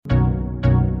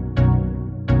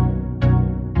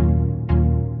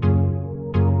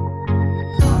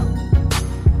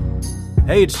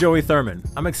Hey, it's Joey Thurman.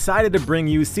 I'm excited to bring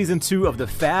you Season 2 of the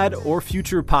Fad or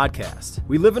Future podcast.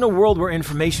 We live in a world where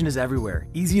information is everywhere,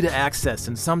 easy to access,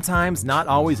 and sometimes not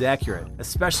always accurate,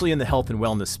 especially in the health and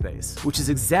wellness space, which is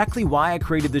exactly why I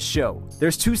created this show.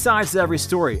 There's two sides to every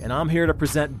story, and I'm here to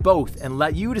present both and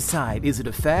let you decide, is it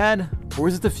a fad or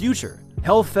is it the future?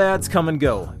 Health fads come and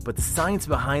go, but the science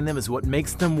behind them is what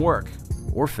makes them work.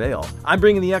 Or fail. I'm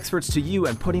bringing the experts to you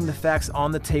and putting the facts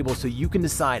on the table so you can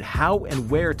decide how and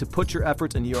where to put your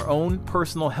efforts in your own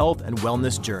personal health and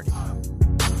wellness journey.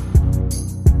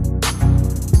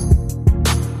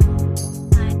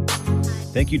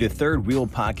 Thank you to Third Wheel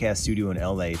Podcast Studio in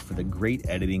LA for the great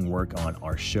editing work on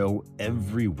our show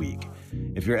every week.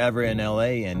 If you're ever in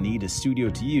LA and need a studio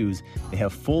to use, they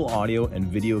have full audio and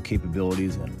video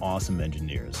capabilities and awesome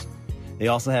engineers. They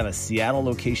also have a Seattle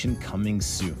location coming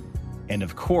soon. And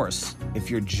of course, if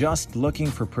you're just looking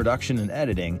for production and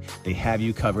editing, they have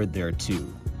you covered there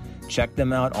too. Check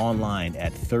them out online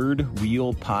at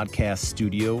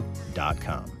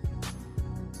thirdwheelpodcaststudio.com.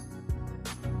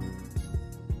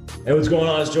 Hey, what's going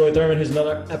on? It's Joey Thurman. Here's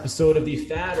another episode of the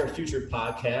Fad or Future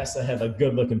podcast. I have a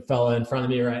good-looking fella in front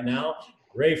of me right now,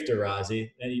 Rafe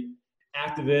Darazi, an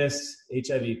activist,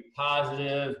 HIV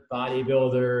positive,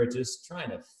 bodybuilder, just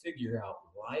trying to figure out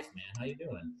life, man. How you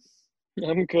doing?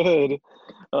 I'm good.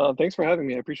 Thanks for having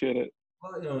me. I appreciate it.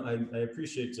 Well, I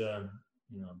appreciate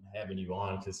having you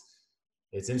on because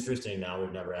it's interesting. Now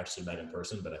we've never actually met in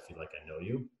person, but I feel like I know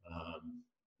you.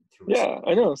 Yeah,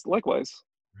 I know. Likewise.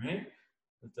 Right.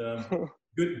 But,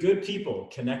 good people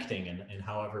connecting in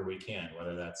however we can,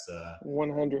 whether that's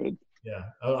 100. Yeah.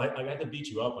 Oh, I got to beat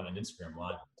you up on an Instagram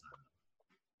live.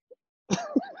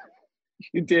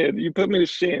 You did. You put me to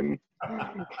shame.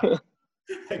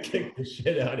 I kicked the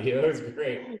shit out of you. It was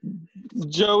great.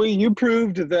 Joey, you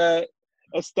proved that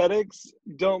aesthetics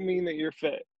don't mean that you're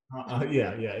fit.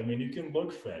 Yeah. I mean, you can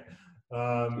look fit.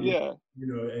 Yeah.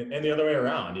 And the other way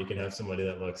around, you can have somebody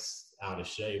that looks out of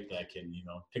shape that can,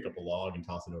 pick up a log and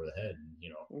toss it over the head.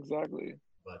 Exactly.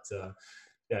 But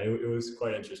yeah, it was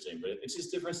quite interesting. But it's just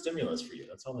different stimulus for you.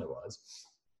 That's all it was.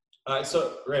 All right,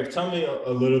 so Rafe, tell me a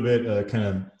little bit.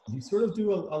 You sort of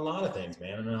do a lot of things,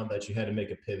 man. I know that you had to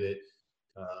make a pivot.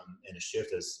 And a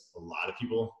shift as a lot of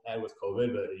people had with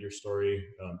COVID, but your story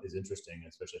is interesting,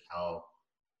 especially how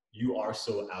you are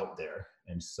so out there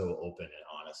and so open and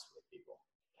honest with people.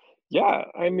 Yeah,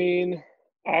 I mean,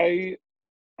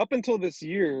 up until this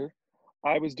year,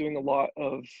 I was doing a lot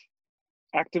of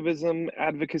activism,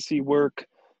 advocacy work,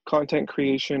 content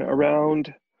creation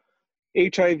around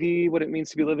HIV, what it means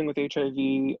to be living with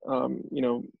HIV,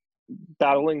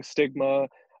 battling stigma,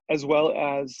 as well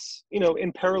as,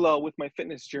 in parallel with my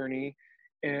fitness journey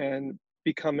and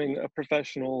becoming a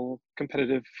professional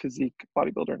competitive physique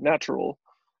bodybuilder, natural.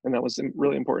 And that was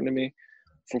really important to me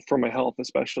for my health,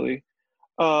 especially.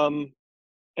 And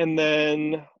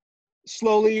then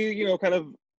slowly, kind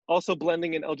of also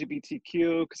blending in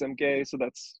LGBTQ because I'm gay. So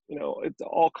that's, it's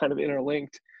all kind of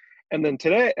interlinked. And then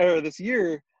this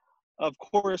year, of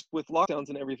course, with lockdowns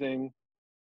and everything,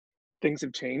 things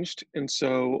have changed. And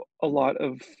so a lot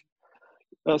of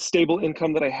stable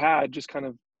income that I had just kind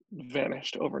of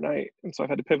vanished overnight. And so I've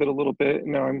had to pivot a little bit.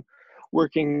 And now I'm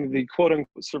working the quote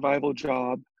unquote survival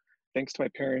job. Thanks to my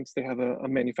parents, they have a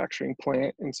manufacturing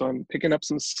plant. And so I'm picking up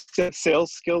some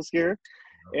sales skills here.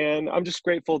 And I'm just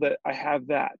grateful that I have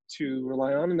that to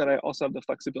rely on and that I also have the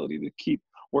flexibility to keep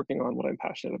working on what I'm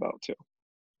passionate about too.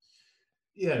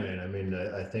 Yeah, man. I mean,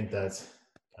 I think that's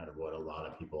kind of what a lot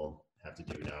of people have to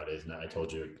do nowadays. And I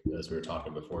told you, as we were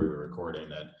talking before we were recording,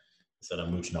 that I said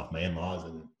I'm mooching off my in-laws,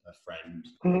 and a friend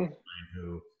of mine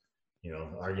who,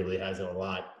 arguably has it a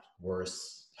lot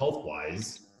worse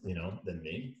health-wise, than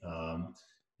me. I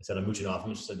said I'm mooching off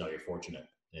him, and she said, "No, you're fortunate."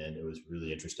 And it was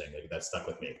really interesting. Like, that stuck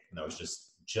with me. And that was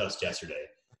just yesterday.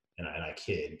 And I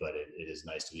kid, but it is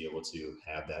nice to be able to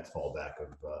have that fallback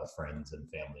of friends and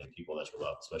family and people that you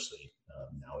love, especially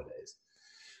nowadays.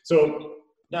 So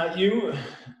now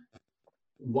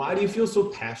why do you feel so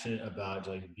passionate about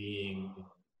being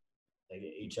like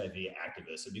an HIV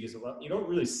activist? So because you don't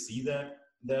really see that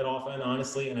often,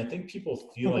 honestly. And I think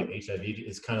people feel like HIV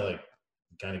is kind of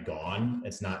gone.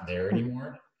 It's not there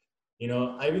anymore.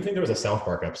 I even think there was a South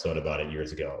Park episode about it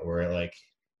years ago where I don't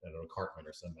know, Cartman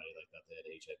or somebody like that, they had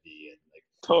HIV and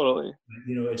totally.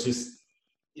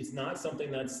 It's not something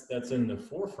that's in the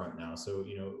forefront now. So,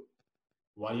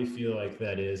 why do you feel like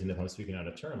that is? And if I'm speaking out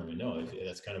of turn, let me know.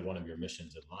 That's kind of one of your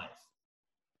missions in life.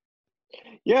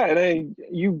 Yeah, and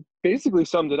you basically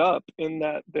summed it up in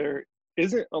that there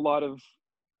isn't a lot of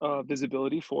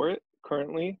visibility for it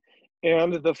currently,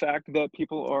 and the fact that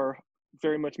people are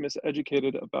very much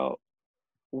miseducated about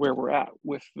where we're at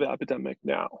with the epidemic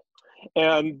now.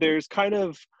 And there's kind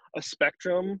of a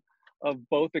spectrum of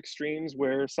both extremes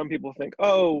where some people think,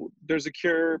 oh, there's a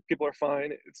cure, people are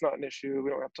fine, it's not an issue, we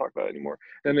don't have to talk about it anymore.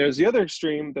 Then there's the other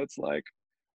extreme that's like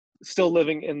still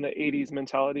living in the 80s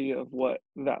mentality of what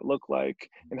that looked like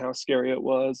and how scary it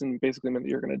was, and basically meant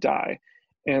that you're going to die.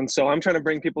 And so I'm trying to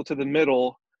bring people to the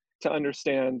middle to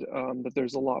understand that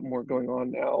there's a lot more going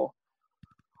on now.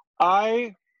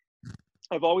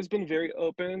 I've always been very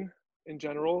open in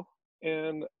general,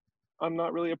 and I'm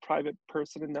not really a private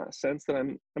person in that sense, that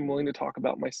I'm willing to talk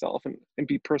about myself and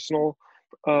be personal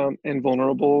and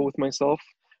vulnerable with myself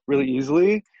really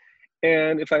easily.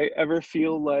 And if I ever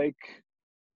feel like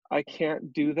I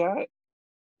can't do that,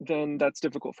 then that's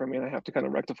difficult for me, and I have to kind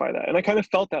of rectify that. And I kind of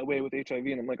felt that way with HIV,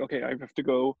 and I'm like, okay, I have to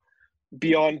go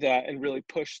beyond that and really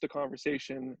push the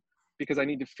conversation, because I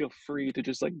need to feel free to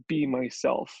just like be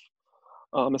myself,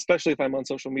 especially if I'm on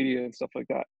social media and stuff like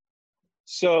that.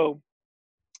 So,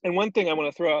 and one thing I want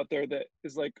to throw out there that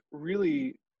is like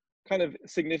really kind of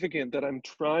significant that I'm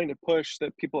trying to push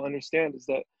that people understand is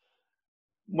that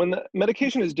when the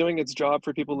medication is doing its job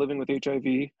for people living with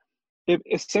HIV, it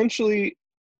essentially,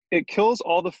 it kills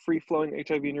all the free flowing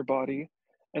HIV in your body.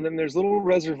 And then there's little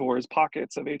reservoirs,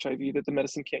 pockets of HIV that the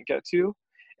medicine can't get to.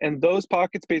 And those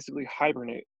pockets basically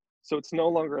hibernate. So it's no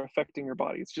longer affecting your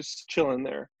body. It's just chilling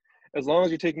there as long as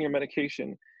you're taking your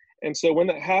medication. And so when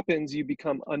that happens, you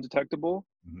become undetectable,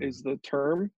 is the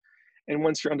term. And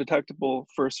once you're undetectable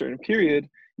for a certain period,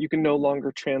 you can no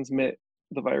longer transmit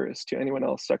the virus to anyone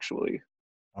else sexually.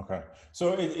 Okay.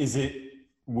 So is it,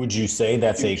 would you say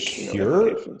that's a cure?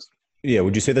 Implications. Yeah.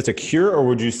 Would you say that's a cure, or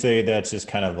would you say that's just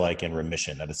kind of like in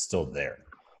remission, that it's still there?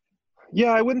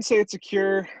 Yeah, I wouldn't say it's a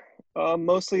cure,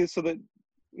 mostly so that,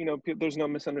 there's no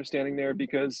misunderstanding there,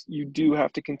 because you do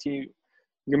have to continue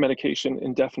your medication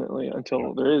indefinitely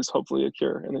until there is hopefully a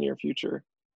cure in the near future.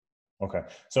 Okay.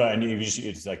 So, and you just,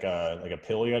 it's like a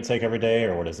pill you got to take every day,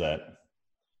 or what is that?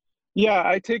 Yeah,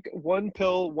 I take one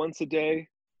pill once a day.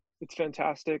 It's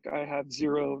fantastic. I have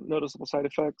zero noticeable side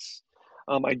effects.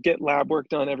 I get lab work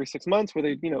done every 6 months where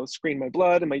they, screen my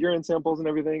blood and my urine samples and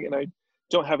everything, and I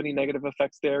don't have any negative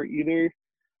effects there either.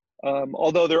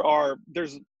 Although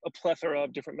there's a plethora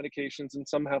of different medications, and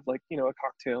some have like, a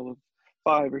cocktail of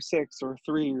 5 or 6 or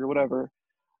 3 or whatever.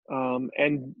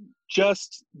 And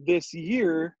just this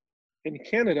year in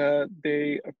Canada,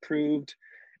 they approved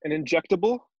an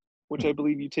injectable, which I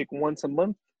believe you take once a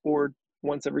month or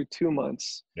once every 2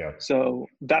 months. Yeah. So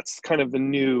that's kind of the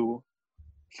new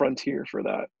frontier for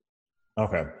that.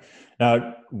 Okay.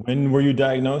 Now, when were you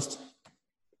diagnosed?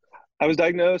 I was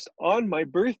diagnosed on my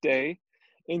birthday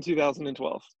in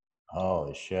 2012.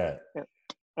 Holy shit. Yeah.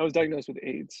 I was diagnosed with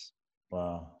AIDS.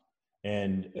 Wow.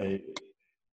 And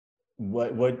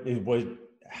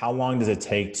how long does it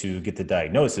take to get the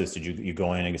diagnosis? Did you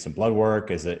go in and get some blood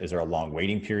work? Is there a long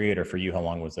waiting period, or for you, how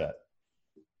long was that?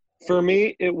 For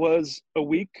me, it was a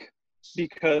week,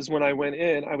 because when I went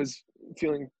in, I was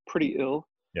feeling pretty ill.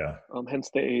 Yeah. Hence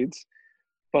the AIDS.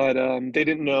 But they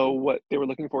didn't know what they were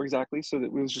looking for exactly, so that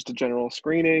it was just a general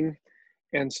screening.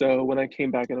 And so when I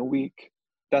came back in a week,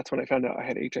 that's when I found out I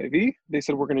had HIV. They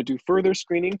said, we're going to do further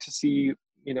screening to see,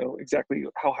 exactly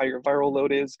how high your viral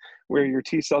load is, where your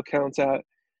T cell count's at.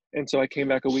 And so I came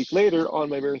back a week later on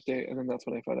my birthday, and then that's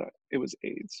when I found out it was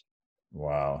AIDS.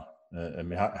 Wow. I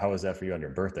mean, how was that for you on your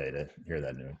birthday to hear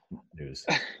that news?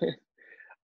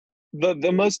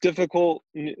 The most difficult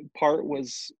part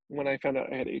was when I found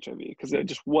out I had HIV, because I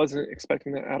just wasn't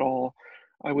expecting that at all.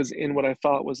 I was in what I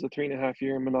thought was a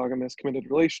 3.5-year monogamous committed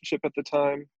relationship at the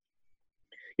time.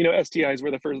 STIs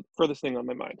were the furthest thing on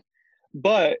my mind.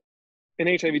 But an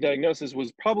HIV diagnosis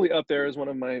was probably up there as one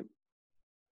of my,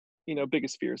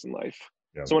 biggest fears in life.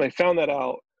 Yeah. So when I found that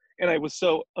out, and I was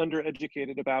so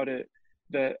undereducated about it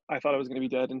that I thought I was going to be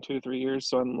dead in 2 to 3 years.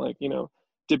 So I'm like,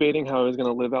 debating how I was going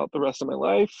to live out the rest of my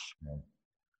life. Yeah.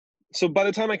 So by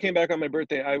the time I came back on my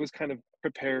birthday, I was kind of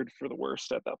prepared for the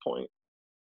worst at that point.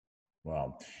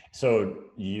 Wow. So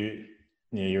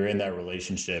you're in that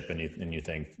relationship, and you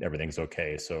think everything's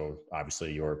okay. So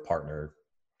obviously your partner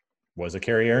was a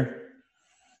carrier,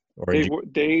 or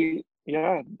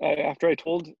after I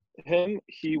told him,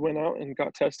 he went out and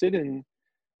got tested and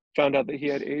found out that he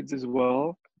had AIDS as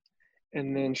well.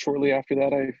 And then shortly after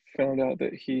that, I found out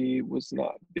that he was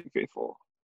not being faithful.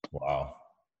 Wow.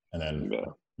 And then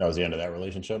that was the end of that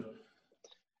relationship?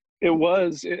 It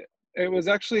was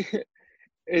actually,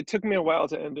 it took me a while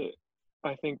to end it,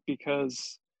 I think,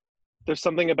 because there's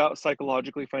something about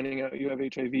psychologically finding out you have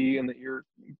HIV and that you're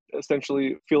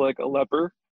essentially feel like a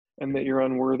leper and that you're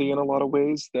unworthy in a lot of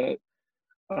ways, that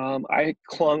I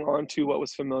clung on to what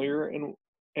was familiar. And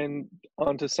and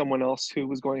onto someone else who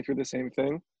was going through the same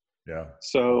thing. Yeah.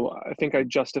 So I think I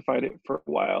justified it for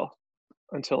a while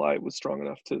until I was strong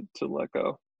enough to let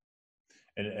go.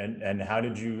 And how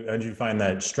did you find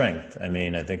that strength? I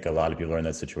mean, I think a lot of people are in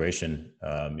that situation.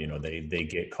 They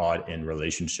get caught in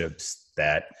relationships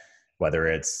that, whether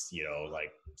it's,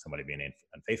 like somebody being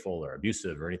unfaithful or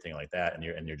abusive or anything like that, and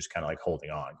you're just kind of like holding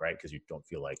on, right? Because you don't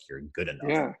feel like you're good enough,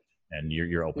 Yeah. and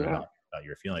you're opening Yeah. up about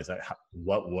your feelings. Like,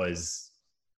 what was,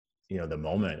 the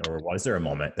moment, or was there a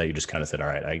moment that you just kind of said, all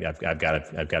right, I've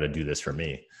got to do this for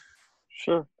me?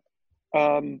 Sure.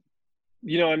 Um,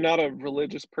 I'm not a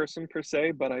religious person per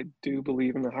se, but I do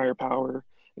believe in the higher power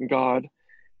and God.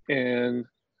 And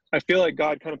I feel like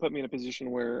God kind of put me in a position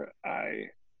where I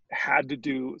had to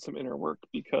do some inner work,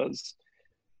 because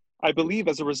I believe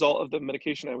as a result of the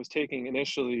medication I was taking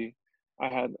initially,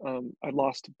 I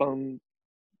lost bone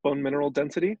mineral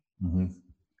density. Mm-hmm.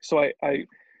 So I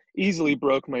easily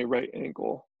broke my right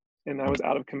ankle, and I was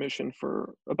out of commission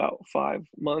for about 5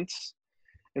 months.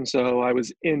 And so I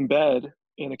was in bed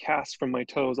in a cast from my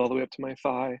toes all the way up to my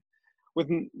thigh,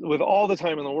 with all the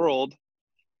time in the world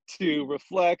to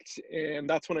reflect. And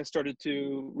that's when I started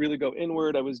to really go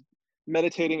inward. I was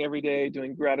meditating every day,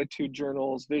 doing gratitude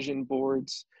journals, vision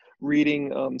boards,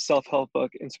 reading self-help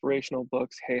book, inspirational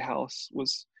books. Hay House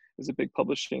is a big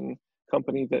publishing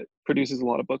company that produces a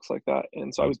lot of books like that.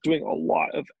 And so I was doing a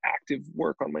lot of active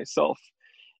work on myself.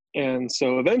 And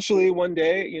so eventually one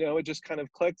day, it just kind of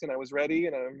clicked, and I was ready.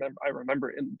 And I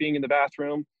remember being in the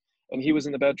bathroom, and he was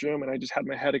in the bedroom, and I just had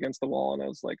my head against the wall, and I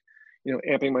was like,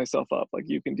 amping myself up, like,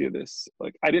 you can do this.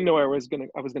 Like, I didn't know where I was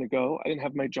gonna go. I didn't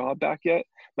have my job back yet.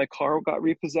 My car got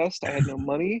repossessed. I had no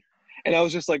money, and I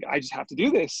was just like, I just have to do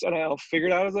this, and I'll figure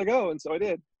it out as I go. And so I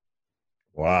did.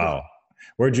 Wow.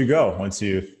 Where'd you go once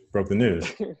you broke the news?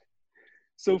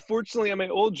 So fortunately, at my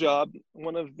old job,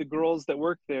 one of the girls that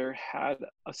worked there had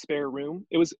a spare room.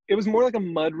 It was more like a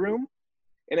mud room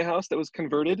in a house that was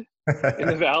converted in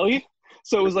the valley.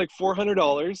 So it was like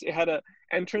 $400. It had an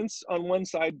entrance on one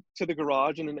side to the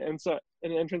garage, and an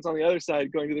entrance on the other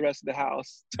side going to the rest of the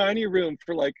house. Tiny room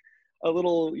for like a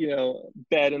little,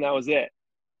 bed, and that was it.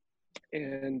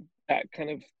 And that kind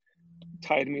of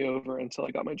tied me over until I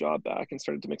got my job back and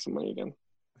started to make some money again.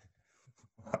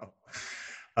 Wow.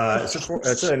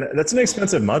 That's an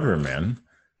expensive mudroom, man.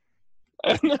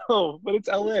 I know, but it's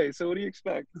LA, so what do you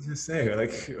expect? I was just saying,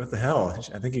 like, what the hell?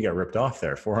 I think you got ripped off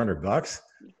there. $400.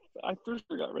 I for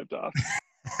sure got ripped off.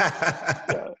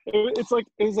 Yeah,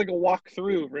 it was like a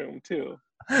walk-through room too.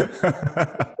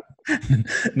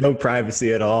 No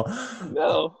privacy at all.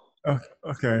 No.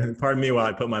 Okay. Pardon me while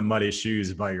I put my muddy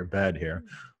shoes by your bed here.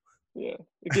 Yeah,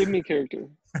 it gave me character.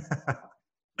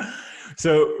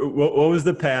 So what was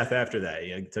the path after that?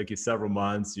 It took you several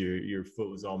months. Your foot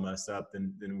was all messed up.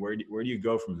 Then where do you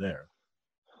go from there?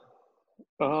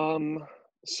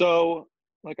 So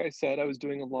like I said, I was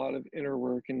doing a lot of inner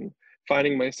work and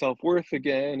finding my self-worth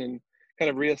again, and kind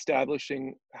of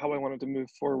reestablishing how I wanted to move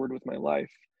forward with my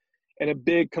life. And a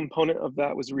big component of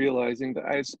that was realizing that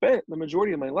I had spent the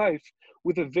majority of my life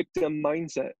with a victim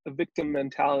mindset, a victim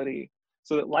mentality,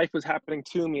 so that life was happening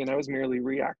to me and I was merely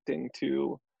reacting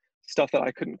to stuff that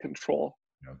I couldn't control.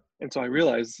 Yeah. And so I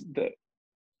realized that,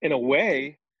 in a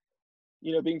way,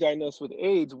 being diagnosed with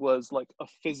AIDS was like a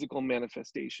physical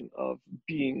manifestation of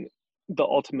being the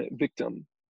ultimate victim.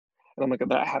 And I'm like,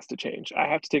 that has to change. I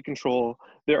have to take control.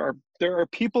 There are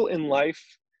people in life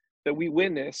that we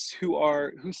witness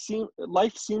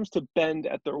life seems to bend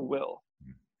at their will,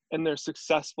 and they're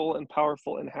successful and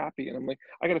powerful and happy. And I'm like,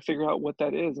 I got to figure out what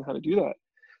that is and how to do that.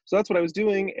 So that's what I was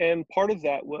doing. And part of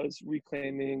that was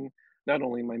reclaiming not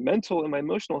only my mental and my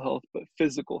emotional health, but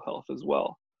physical health as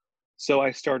well. So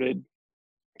I started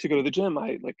to go to the gym.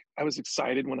 I was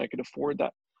excited when I could afford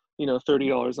that,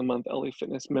 $30 a month LA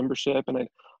Fitness membership. And I'd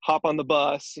hop on the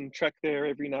bus and trek there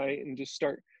every night and just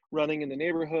start running in the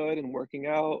neighborhood and working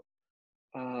out.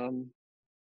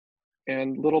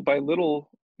 And little by little,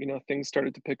 things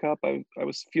started to pick up. I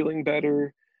was feeling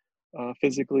better,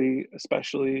 physically,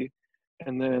 especially.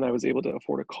 And then I was able to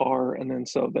afford a car. And then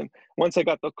once I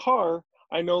got the car,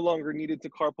 I no longer needed to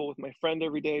carpool with my friend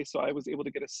every day. So I was able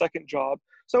to get a second job.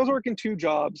 So I was working 2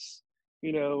 jobs,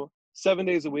 7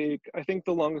 days a week. I think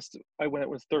the longest I went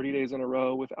was 30 days in a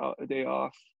row without a day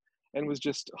off, and was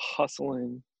just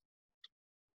hustling.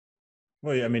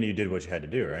 Well, I mean, you did what you had to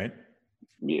do, right?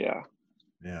 Yeah.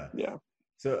 Yeah. Yeah.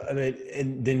 So, I mean,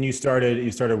 and then you started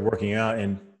working out,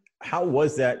 and how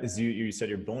was that? As you said,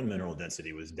 your bone mineral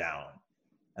density was down.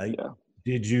 Yeah.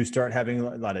 Did you start having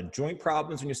a lot of joint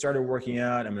problems when you started working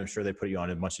out? I'm sure they put you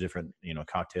on a bunch of different,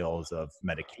 cocktails of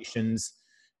medications.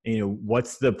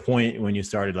 what's the point when you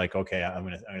started like, okay, I'm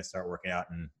gonna start working out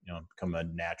and become a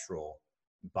natural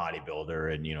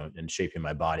bodybuilder and shaping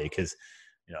my body? Because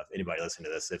if anybody listening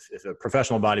to this, if a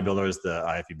professional bodybuilder is the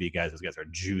IFBB guys, those guys are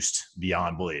juiced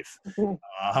beyond belief.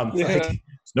 Like,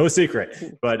 it's no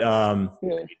secret, but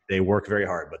they work very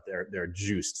hard, but they're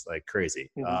juiced like crazy.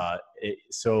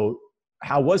 So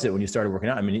how was it when you started working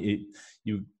out? I mean,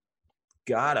 you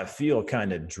gotta feel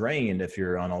kind of drained if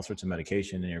you're on all sorts of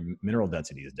medication and your mineral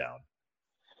density is down.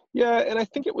 Yeah, and I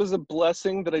think it was a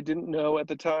blessing that I didn't know at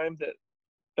the time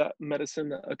that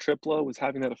medicine, Atripla, was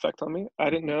having that effect on me. I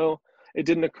didn't know. It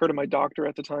didn't occur to my doctor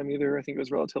at the time either. I think it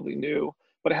was relatively new,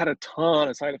 but it had a ton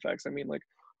of side effects. I mean, like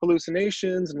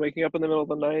hallucinations and waking up in the middle of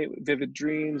the night, vivid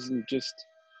dreams, and just,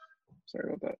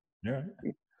 sorry about that. Yeah.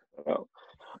 Oh.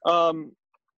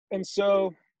 And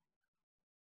so,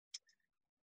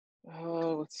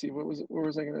 let's see, where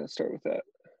was I going to start with that?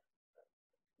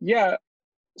 Yeah.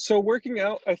 So working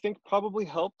out, I think, probably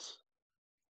helped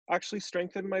actually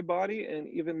strengthen my body and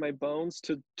even my bones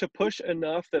to push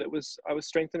enough that I was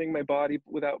strengthening my body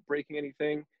without breaking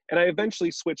anything. And I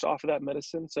eventually switched off of that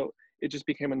medicine, so it just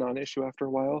became a non-issue after a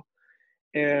while.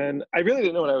 And I really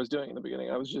didn't know what I was doing in the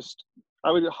beginning. I would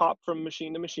hop from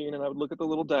machine to machine, and I would look at the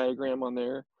little diagram on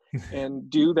there and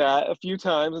do that a few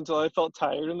times until I felt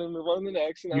tired, and then move on to the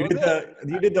next. And you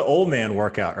did the old man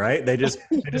workout, right? They just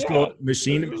go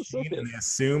machine to machine, so and they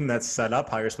assume that's set up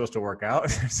how you're supposed to work out.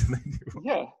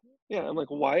 Yeah. I'm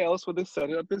like, why else would they set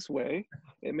it up this way?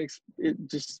 It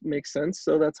just makes sense.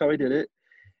 So that's how I did it.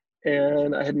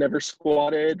 And I had never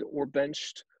squatted or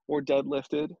benched or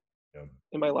deadlifted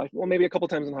in my life. Well, maybe a couple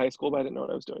times in high school, but I didn't know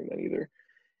what I was doing then either.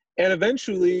 And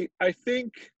eventually, I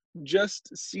think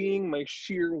just seeing my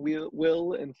sheer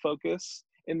will and focus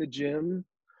in the gym,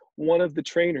 one of the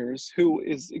trainers, who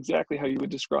is exactly how you would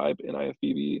describe an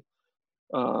IFBB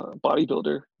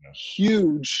bodybuilder,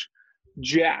 huge,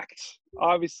 jacked,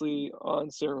 obviously on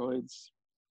steroids,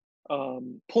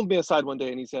 pulled me aside one day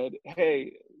and he said,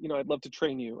 "Hey, I'd love to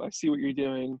train you. I see what you're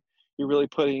doing. You're really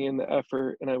putting in the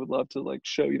effort, and I would love to like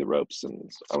show you the ropes." And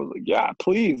I was like, "Yeah,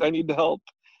 please, I need the help."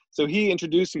 So he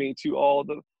introduced me to all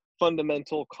the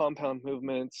fundamental compound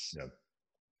movements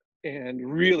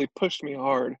and really pushed me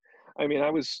hard. I mean, I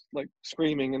was like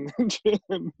screaming in the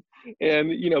gym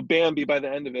and, Bambi by the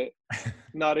end of it,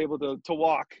 not able to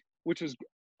walk, which was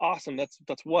awesome. That's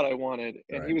what I wanted.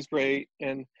 And He was great.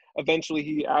 And eventually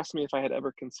he asked me if I had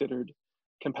ever considered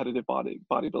competitive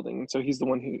bodybuilding. And so he's the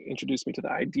one who introduced me to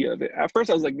the idea of it. At first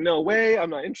I was like, no way,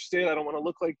 I'm not interested. I don't want to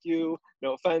look like you.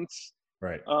 No offense.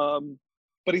 Right.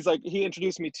 But he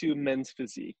introduced me to men's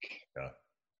physique. Yeah.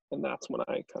 And that's when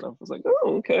I kind of was like,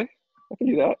 oh, okay, I can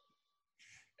do that.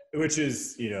 Which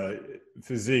is,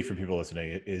 physique, for people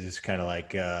listening, is just kind of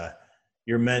like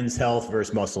your men's health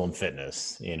versus muscle and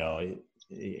fitness.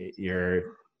 You're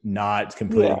not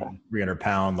completely 300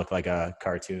 pound, look like a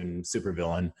cartoon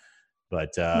supervillain, but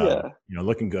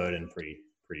looking good and pretty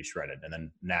shredded. And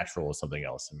then natural is something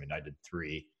else. I mean, I did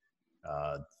 3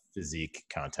 physique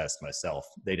contests myself.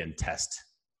 They didn't test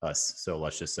us, so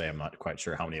let's just say I'm not quite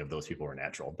sure how many of those people were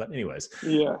natural. But anyways,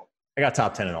 I got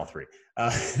top 10 in all 3.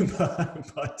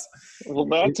 But well,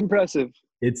 that's impressive.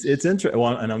 It's interesting.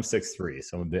 Well, and I'm 6'3",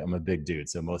 so I'm a big dude.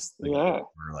 So most are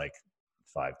like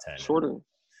 5'10", shorter.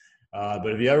 But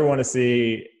if you ever want to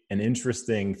see an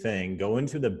interesting thing, go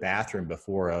into the bathroom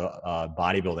before a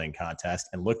bodybuilding contest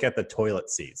and look at the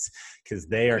toilet seats, because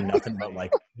they are nothing but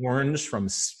like orange from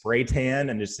spray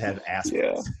tan and just have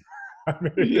aspirins.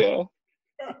 Yeah.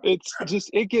 It's just,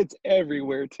 it gets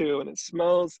everywhere too, and it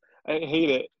smells. I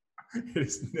hate it.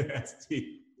 It's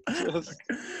nasty.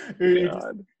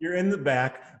 You're in the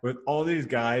back with all these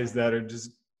guys that are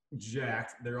just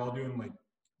jacked. They're all doing like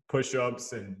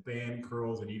push-ups and band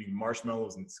curls and eating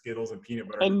marshmallows and Skittles and peanut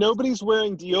butter. And nobody's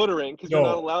wearing deodorant because you're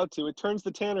not allowed to. It turns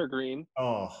the tanner green.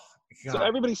 Oh, God. So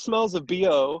everybody smells of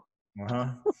BO.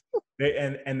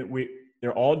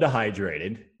 They're all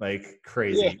dehydrated like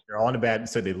crazy. Yeah. They're all in a bad,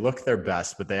 so they look their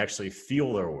best, but they actually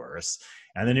feel their worst.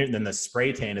 And then the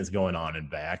spray tan is going on in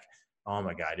back. Oh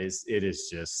my God, it is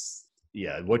just,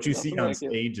 what you see on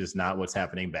stage is not what's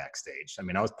happening backstage. I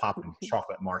mean, I was popping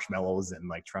chocolate marshmallows and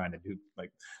like trying to do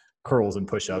like curls and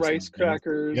push-ups. Rice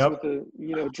crackers with a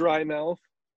dry mouth.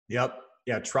 Yep.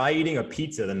 Yeah. Try eating a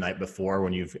pizza the night before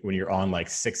when you're on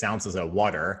like 6 ounces of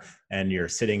water and you're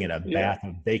sitting in a bath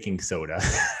of baking soda.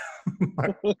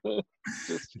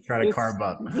 Try to carb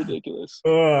up. Ridiculous.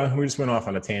 We just went off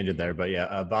on a tangent there, but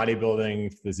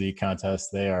bodybuilding, physique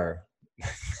contests, there's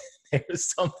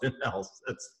something else.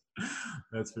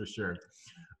 That's for sure.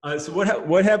 So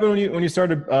what happened when you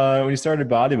started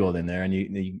bodybuilding there, and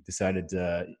you decided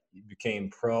you became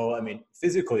pro, I mean,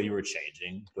 physically you were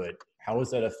changing, but how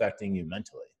was that affecting you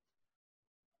mentally?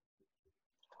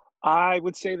 I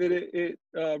would say that it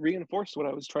reinforced what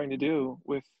I was trying to do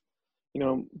with, you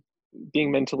know,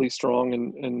 being mentally strong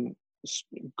and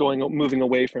moving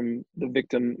away from the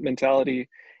victim mentality.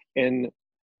 And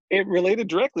it related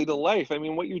directly to life. I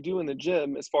mean, what you do in the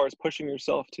gym as far as pushing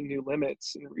yourself to new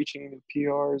limits and reaching new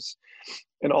PRs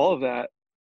and all of that,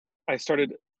 I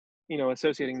started,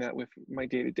 associating that with my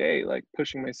day to day, like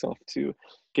pushing myself to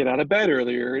get out of bed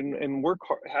earlier and work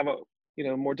hard, have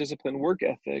a, more disciplined work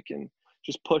ethic and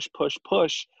just push, push,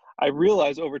 push. I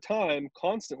realize over time,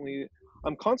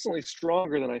 I'm constantly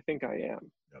stronger than I think I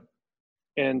am. Yep.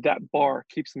 And that bar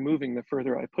keeps moving the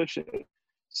further I push it.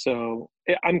 So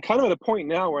I'm kind of at a point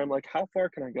now where I'm like, how far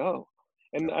can I go?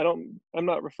 And I'm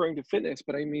not referring to fitness,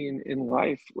 but I mean in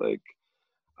life. Like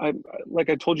I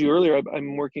told you earlier,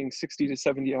 I'm working 60 to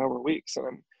 70 hour weeks, and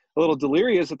I'm a little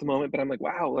delirious at the moment, but I'm like,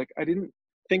 wow, like I didn't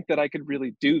think that I could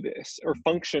really do this or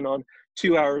function on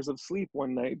 2 hours of sleep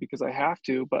one night because I have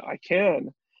to, but I can.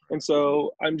 And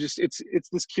so I'm just, it's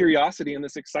this curiosity and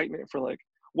this excitement for like,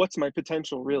 what's my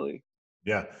potential really?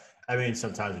 Yeah. I mean,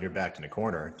 sometimes when you're backed in a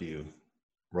corner, do you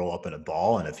roll up in a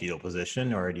ball in a fetal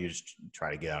position, or do you just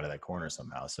try to get out of that corner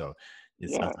somehow? So it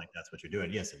Yeah. sounds like that's what you're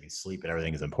doing. Yes, I mean, sleep and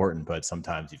everything is important, but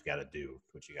sometimes you've got to do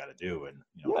what you got to do. And,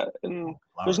 Yeah. And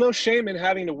there's flower. no shame in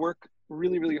having to work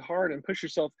really, really hard and push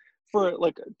yourself for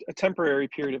like a temporary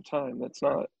period of time. That's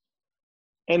not,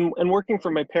 and working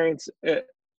for my parents,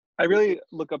 I really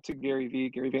look up to Gary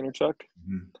Vaynerchuk.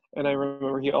 Mhm. And I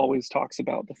remember he always talks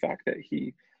about the fact that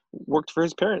he worked for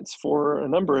his parents for a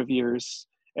number of years.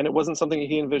 And it wasn't something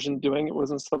he envisioned doing. It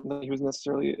wasn't something that he was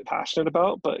necessarily passionate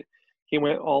about, but he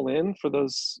went all in for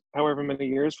those however many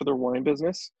years for their wine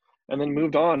business and then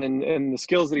moved on. And the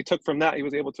skills that he took from that, he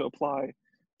was able to apply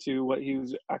to what he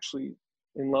was actually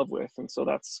in love with. And so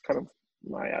that's kind of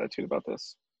my attitude about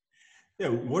this. Yeah.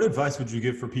 What advice would you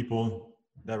give for people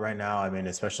that right now, I mean,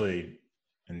 especially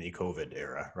in the COVID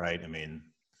era, right? I mean,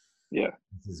 Yeah.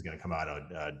 this is going to come out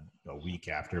a week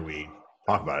after we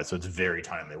talk about it. So it's very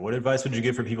timely. What advice would you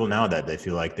give for people now that they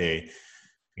feel like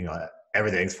you know,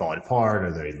 everything's falling apart,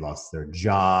 or they lost their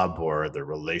job, or their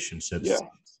relationships? Yeah.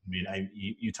 I mean,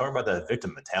 you talk about that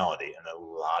victim mentality, and a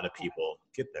lot of people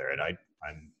get there. And I'm,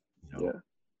 Yeah.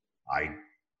 I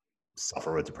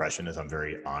suffer with depression, as I'm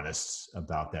very honest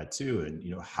about that too.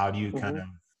 And, how do you kind Hmm. of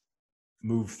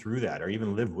move through that or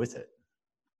even live with it?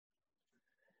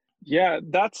 Yeah,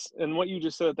 and what you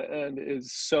just said at the end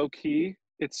is so key.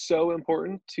 It's so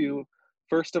important to,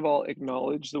 first of all,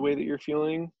 acknowledge the way that you're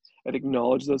feeling and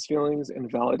acknowledge those feelings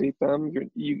and validate them.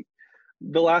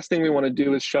 The last thing we want to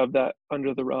do is shove that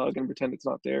under the rug and pretend it's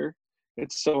not there.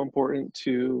 It's so important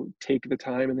to take the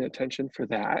time and the attention for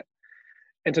that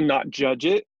and to not judge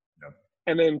it. Yep.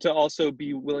 And then to also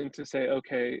be willing to say,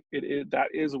 okay, that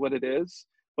is what it is,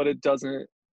 but it doesn't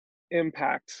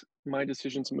impact my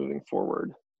decisions moving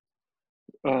forward.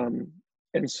 Um,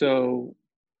 and so,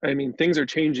 I mean, things are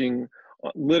changing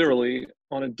literally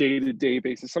on a day-to-day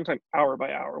basis, sometimes hour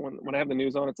by hour. When I have the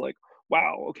news on, it's like,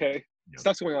 wow, okay, Yep.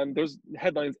 stuff's going on. There's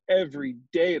headlines every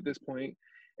day at this point.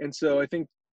 And so I think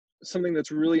something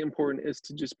that's really important is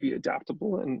to just be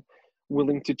adaptable and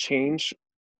willing to change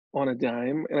on a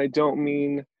dime. And I don't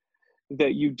mean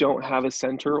that you don't have a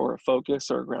center or a focus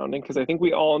or a grounding, because I think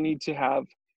we all need to have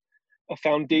a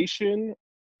foundation,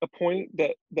 a point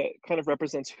that kind of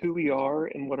represents who we are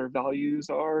and what our values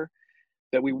are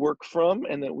that we work from,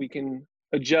 and that we can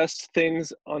adjust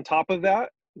things on top of that.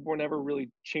 We're never really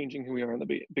changing who we are in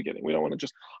the beginning. We don't want to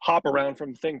just hop around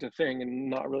from thing to thing and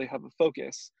not really have a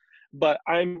focus, but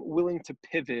I'm willing to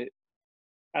pivot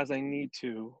as I need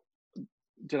to.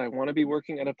 Did I want to be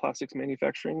working at a plastics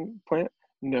manufacturing plant?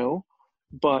 No,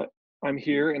 but I'm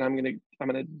here and I'm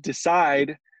gonna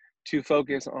decide to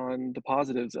focus on the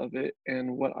positives of it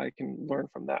and what I can learn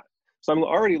from that. So I'm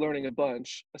already learning a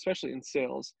bunch, especially in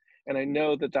sales, and I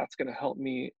know that that's going to help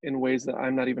me in ways that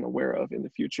I'm not even aware of in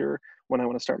the future when I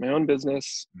want to start my own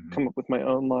business, Mm-hmm. come up with my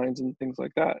own lines and things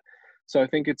like that. So I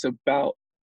think it's about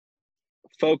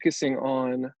focusing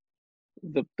on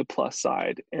the plus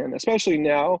side, and especially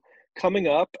now coming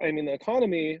up, I mean, the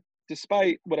economy,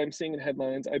 despite what I'm seeing in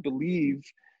headlines, I believe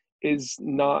is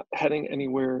not heading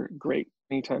anywhere great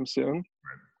anytime soon.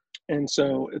 And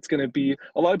so it's going to be,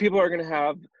 a lot of people are going to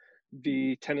have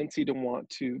the tendency to want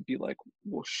to be like,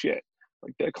 well, shit,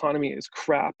 like the economy is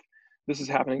crap, this is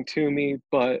happening to me.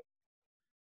 But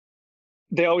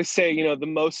they always say, the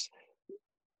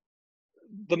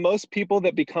most people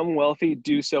that become wealthy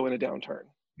do so in a downturn.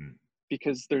 Mm.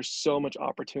 because there's so much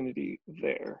opportunity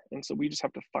there. And so we just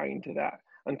have to find that,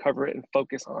 uncover it, and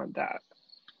focus on that.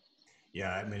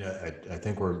 Yeah, I mean, I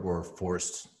think we're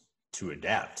forced to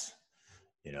adapt,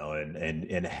 you know,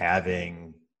 and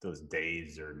having those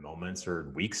days or moments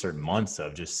or weeks or months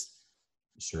of just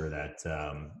sure that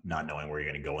not knowing where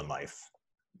you're going to go in life.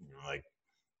 You know, like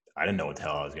I didn't know what the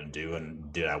hell I was going to do,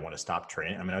 and did I want to stop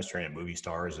training? I mean, I was training movie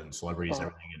stars and celebrities and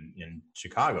everything in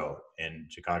Chicago.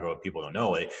 And Chicago, people don't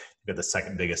know, they've got the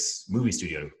second biggest movie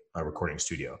studio, recording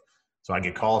studio. So I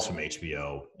get calls from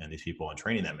HBO and these people and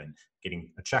training them and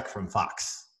getting a check from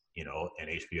Fox, you know, and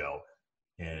HBO,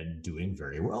 and doing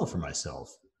very well for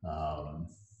myself.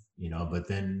 You know, but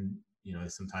then, you know,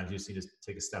 sometimes you just need to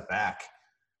take a step back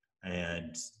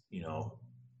and, you know,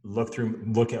 look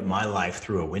at my life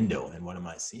through a window, and what am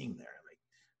I seeing there? Like,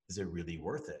 is it really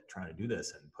worth it trying to do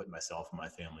this and put myself and my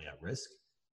family at risk?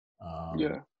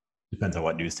 Yeah. Depends on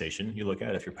what news station you look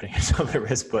at, if you're putting yourself at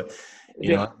risk, but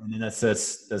you know, and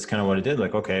that's kind of what it did.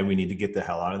 Like, okay, we need to get the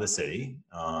hell out of the city.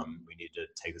 We need to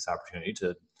take this opportunity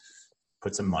to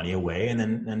put some money away and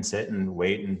then sit and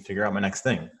wait and figure out my next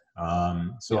thing.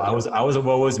 So I was a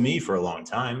woe was me for a long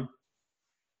time,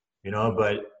 you know,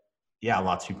 but yeah,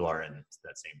 lots of people are in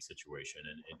that same situation,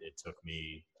 and it took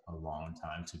me a long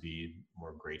time to be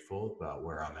more grateful about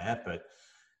where I'm at, but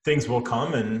things will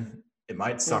come, and it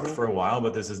might suck for a while,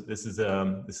 but this is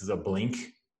a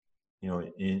blink, you know,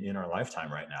 in our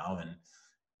lifetime right now. And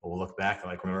we'll look back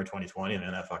like, remember 2020, and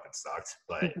then that fucking sucked,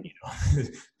 but you know,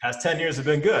 past 10 years have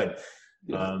been good.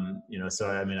 You know, so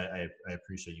I mean, I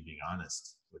appreciate you being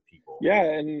honest with people. Yeah.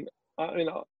 And I mean,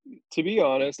 to be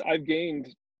honest, I've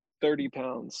gained 30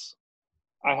 pounds.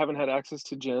 I haven't had access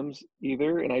to gyms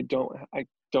either, and I don't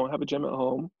have a gym at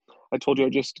home. I told you I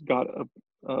just got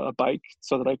a bike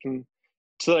so that I can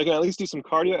at least do some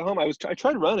cardio at home. I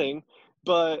tried running,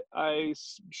 but I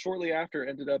shortly after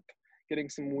ended up getting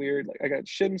some weird, like I got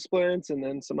shin splints and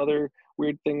then some other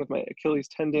weird thing with my Achilles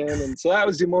tendon, and so that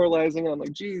was demoralizing. And I'm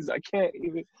like, geez, I can't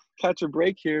even catch a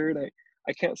break here, and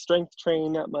I can't strength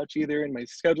train that much either, and my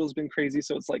schedule's been crazy.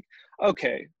 So it's like,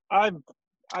 okay, I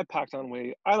packed on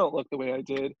weight. I don't look the way I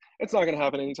did. It's not going to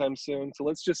happen anytime soon. So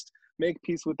let's just make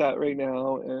peace with that right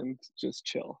now and just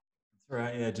chill. That's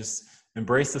right. Yeah. Just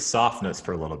embrace the softness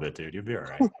for a little bit, dude. You'll be all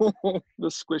right. The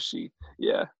squishy.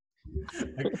 Yeah.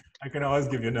 I can always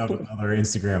give you another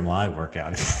Instagram live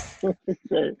workout.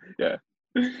 Right. Yeah.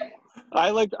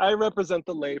 I represent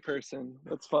the lay person.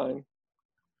 That's fine.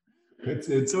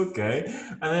 It's okay.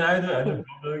 I mean, I had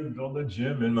to build a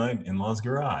gym in my in-laws'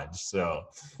 garage. So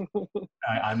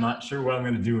I'm not sure what I'm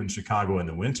going to do in Chicago in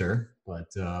the winter, but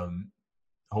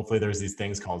hopefully there's these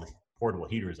things called portable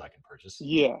heaters I can purchase.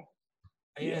 Yeah.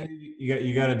 Yeah.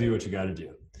 You got to do what you got to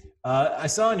do. I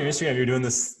saw on your Instagram you're doing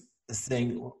this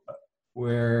thing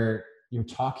where you're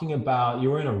talking about,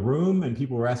 you were in a room and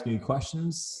people were asking you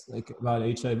questions like about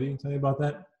HIV. Tell me about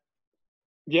that.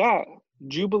 Yeah.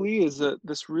 Jubilee is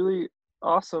this really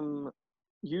awesome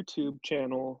YouTube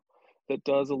channel that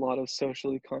does a lot of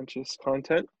socially conscious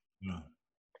content. Yeah.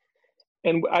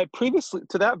 And I previously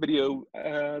to that video,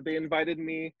 they invited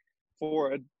me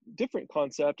for a different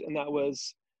concept, and that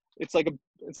was it's like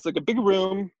a big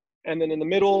room, and then in the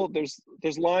middle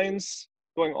there's lines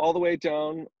going all the way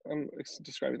down. I'm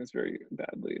describing this very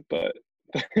badly, but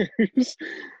there's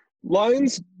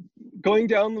lines going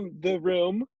down the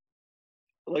room.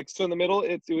 Like, so in the middle,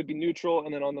 it would be neutral,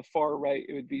 and then on the far right,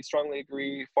 it would be strongly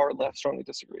agree, far left, strongly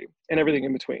disagree, and everything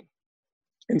in between.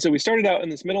 And so we started out in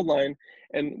this middle line,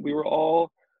 and we were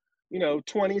all,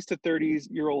 20s to 30s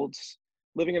year olds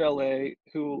living in LA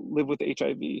who live with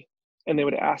HIV, and they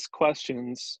would ask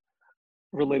questions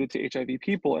related to HIV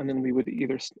people, and then we would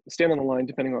either stand on the line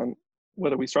depending on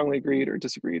whether we strongly agreed or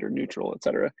disagreed or neutral,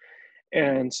 etc.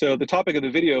 And so the topic of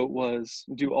the video was,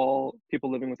 do all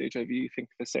people living with HIV think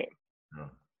the same? Yeah.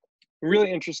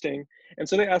 Really interesting. And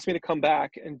so they asked me to come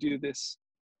back and do this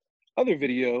other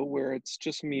video where it's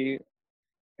just me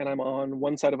and I'm on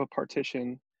one side of a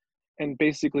partition, and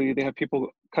basically they have people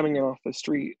coming in off the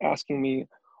street asking me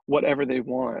whatever they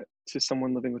want to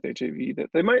someone living with HIV that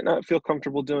they might not feel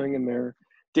comfortable doing in their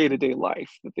day-to-day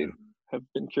life that they have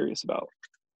been curious about.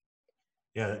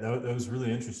 Yeah, that was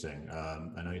really interesting.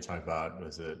 I know you talked about,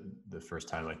 was it the first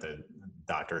time like the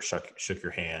doctor shook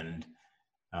your hand,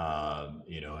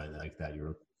 and like that you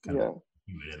were kind of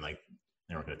human and like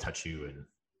they weren't going to touch you and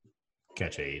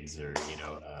catch AIDS or,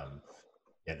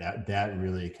 that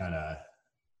really kind of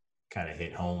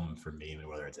hit home for me. I mean,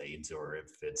 whether it's AIDS or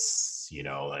if it's,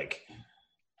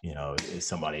 is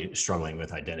somebody struggling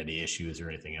with identity issues or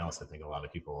anything else. I think a lot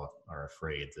of people are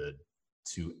afraid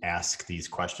to ask these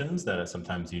questions that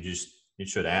sometimes you just, you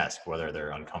should ask whether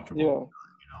they're uncomfortable.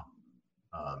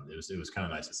 Yeah. It was kind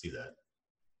of nice to see that.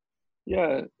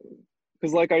 Yeah.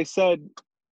 Because like I said,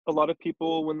 a lot of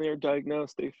people, when they're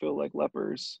diagnosed, they feel like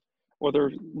lepers or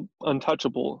they're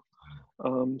untouchable.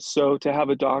 So to have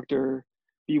a doctor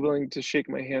be willing to shake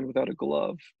my hand without a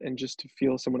glove and just to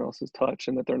feel someone else's touch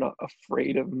and that they're not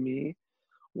afraid of me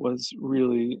was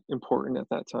really important at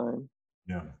that time.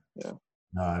 Yeah. Yeah.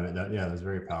 No, I mean, yeah, it was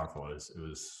very powerful. It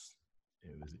was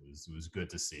good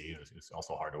to see. It was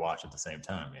also hard to watch at the same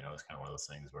time. You know, it's kind of one of those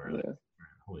things where, like,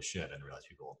 holy shit, I didn't realize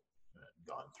people had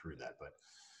gone through that. But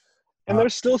And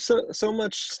there's still so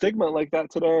much stigma like that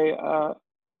today.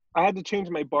 I had to change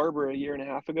my barber a year and a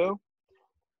half ago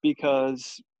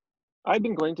because I'd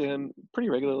been going to him pretty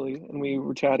regularly, and we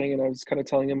were chatting, and I was kind of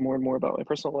telling him more and more about my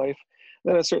personal life.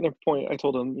 Then at a certain point, I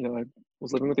told him, you know, I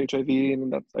was living with HIV,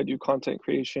 and that I do content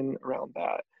creation around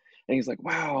that. And he's like,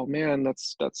 "Wow, man,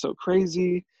 that's so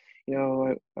crazy." You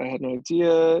know, I had no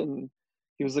idea, and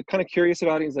he was like kind of curious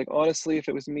about it. He's like, "Honestly, if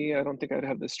it was me, I don't think I'd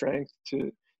have the strength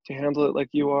to handle it like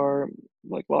you are."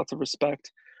 Like, lots of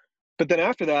respect. But then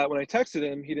after that, when I texted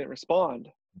him, he didn't respond.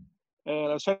 And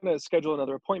I was trying to schedule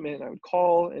another appointment, and I would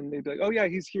call, and they'd be like, "Oh yeah,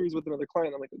 he's here. He's with another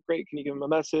client." I'm like, "Great. Can you give him a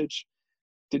message?"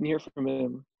 Didn't hear from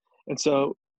him. And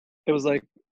so it was like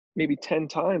maybe 10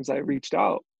 times I reached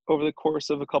out over the course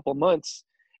of a couple months.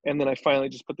 And then I finally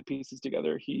just put the pieces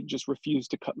together. He just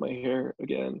refused to cut my hair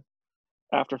again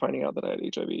after finding out that I had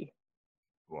HIV.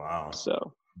 wow.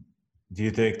 So, Do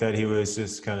you think that he was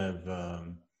just kind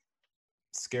of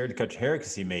scared to cut your hair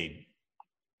because he may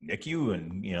nick you,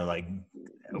 and you know, like,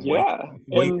 yeah.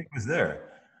 what And was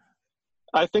there?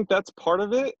 I think that's part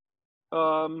of it.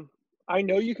 I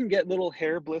know you can get little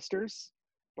hair blisters.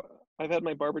 I've had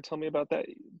my barber tell me about that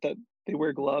they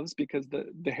wear gloves because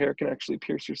the hair can actually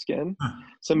pierce your skin. Huh.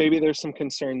 So maybe there's some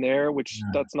concern there, which Yeah.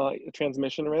 that's not a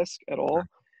transmission risk at all.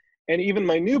 And even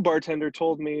my new bartender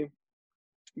told me,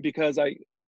 because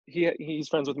he's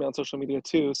friends with me on social media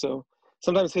too. So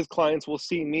sometimes his clients will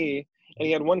see me, and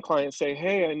he had one client say,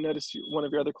 "Hey, I noticed one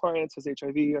of your other clients has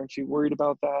HIV. Aren't you worried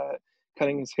about that?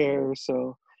 Cutting his hair?"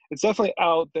 So it's definitely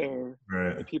out there,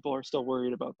 Right. and people are still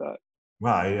worried about that.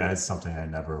 Wow, that's something I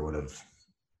never would have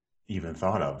even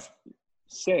thought of.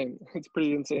 Same. It's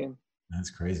pretty insane. That's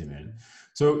crazy, man.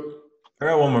 So I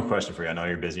got one more question for you. I know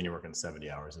you're busy and you're working 70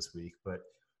 hours this week, but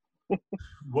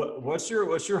what's your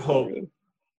All hope? good.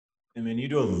 I mean, you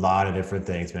do a lot of different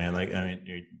things, man. Like, I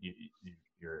mean,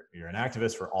 you're an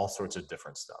activist for all sorts of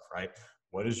different stuff, right?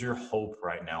 What is your hope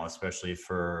right now, especially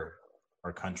for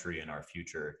our country and our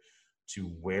future, to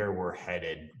where we're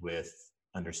headed with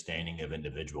understanding of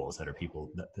individuals that are people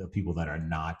that are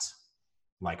not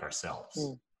like ourselves?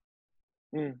 Mm,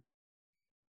 mm.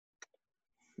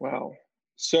 Wow.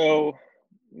 So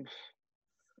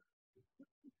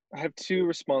I have two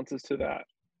responses to that.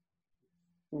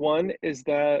 One is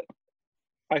that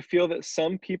I feel that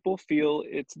some people feel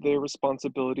it's their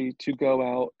responsibility to go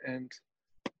out and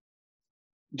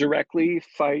directly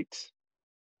fight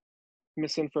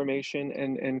misinformation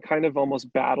and kind of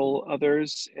almost battle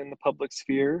others in the public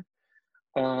sphere.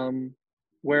 Um,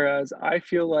 Whereas I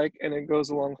feel like, and it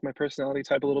goes along with my personality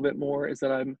type a little bit more, is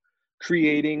that I'm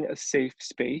creating a safe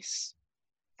space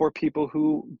for people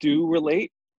who do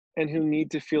relate and who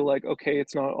need to feel like, okay,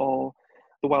 it's not all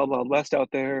the wild, wild west out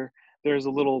there. There's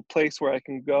a little place where I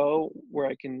can go, where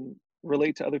I can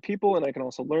relate to other people, and I can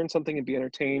also learn something and be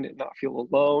entertained and not feel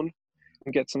alone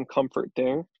and get some comfort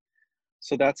there.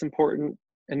 So that's important.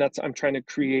 And I'm trying to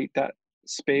create that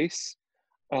space.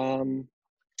 Um,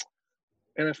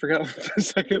 and I forgot what the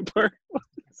second part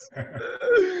was.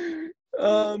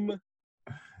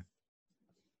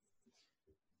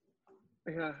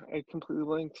 Yeah, I completely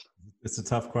blanked. It's a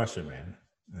tough question, man,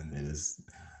 and it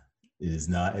is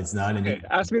not. It's not an. Okay,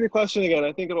 ask me the question again.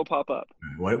 I think it'll pop up.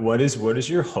 What is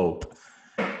your hope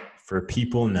for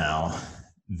people now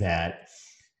that,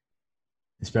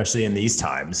 especially in these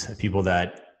times, people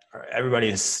that everybody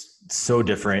is so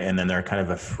different, and then they're kind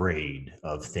of afraid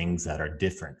of things that are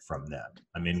different from them.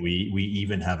 I mean, we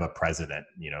even have a president,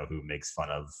 you know, who makes fun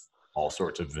of all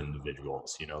sorts of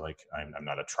individuals. You know, like I'm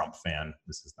not a Trump fan.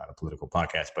 This is not a political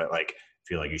podcast, but like, I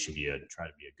feel like you should try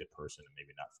to be a good person and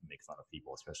maybe not make fun of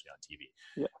people, especially on TV.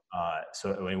 Yeah.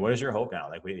 So I mean, what is your hope now?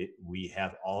 Like we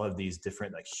have all of these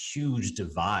different, like, huge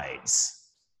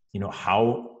divides. You know,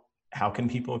 how can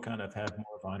people kind of have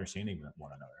more of an understanding of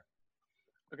one another?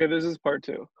 Okay, this is part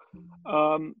two.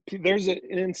 There's an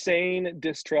insane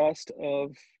distrust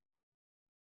of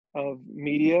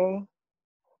media,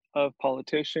 of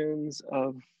politicians,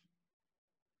 of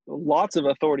lots of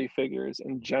authority figures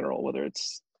in general, whether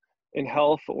it's in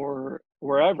health or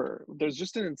wherever. There's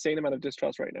just an insane amount of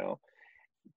distrust right now.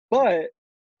 But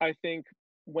I think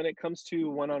when it comes to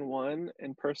one-on-one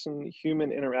and person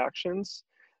human interactions,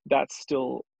 that's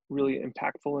still really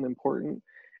impactful and important.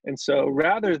 And so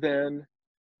rather than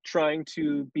trying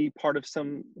to be part of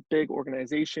some big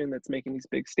organization that's making these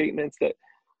big statements that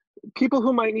people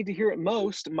who might need to hear it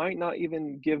most might not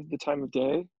even give the time of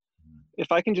day,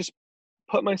 if I can just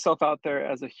put myself out there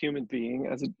as a human being,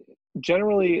 as a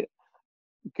generally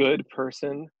good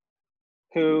person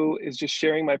who is just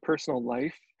sharing my personal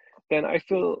life, then I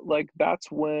feel like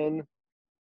that's when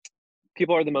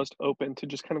people are the most open to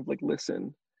just kind of like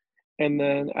listen. And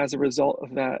then as a result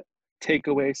of that, take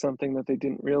away something that they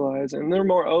didn't realize, and they're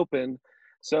more open.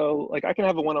 So like I can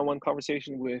have a one-on-one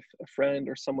conversation with a friend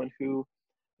or someone who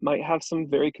might have some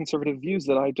very conservative views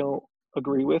that I don't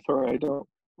agree with or I don't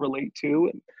relate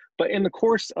to. But in the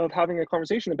course of having a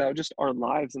conversation about just our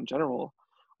lives in general,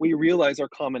 we realize our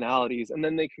commonalities, and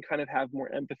then they can kind of have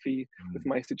more empathy with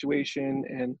my situation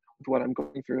and with what I'm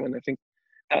going through. And I think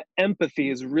that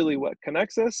empathy is really what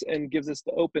connects us and gives us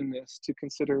the openness to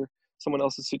consider someone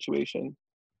else's situation.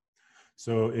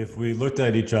 So if we looked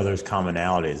at each other's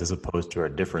commonalities as opposed to our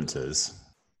differences,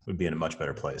 we'd be in a much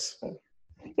better place.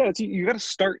 Yeah, you got to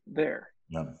start there.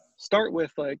 Yeah. Start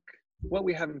with like what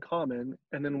we have in common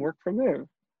and then work from there.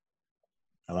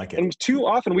 I like it. And too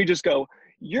often we just go,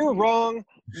 you're wrong,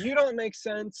 you don't make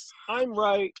sense, I'm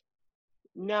right.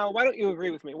 Now, why don't you agree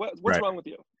with me? What's wrong with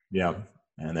you? Yeah.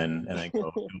 And then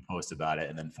go post about it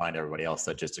and then find everybody else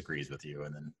that just agrees with you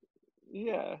and then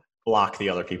block the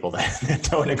other people that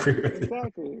don't agree with you.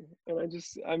 Exactly.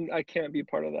 And I can't be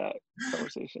part of that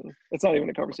conversation. It's not even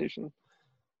a conversation.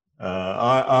 All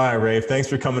right, Rafe, thanks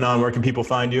for coming on. Where can people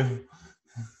find you?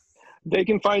 They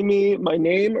can find me, my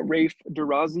name, Raif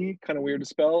Derazi, kind of weird to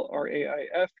spell,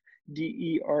 RaifDerrazi,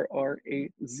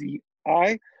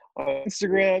 on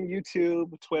Instagram,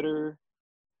 YouTube, Twitter,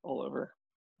 all over.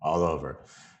 All over.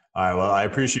 All right, well, I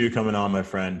appreciate you coming on, my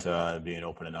friend, being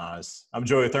open and honest. I'm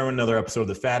Joey Thurman, another episode of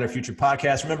the Fatter Future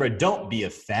Podcast. Remember, don't be a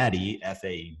fatty,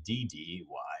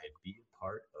 F-A-D-D-Y, be a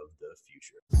part of the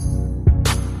future.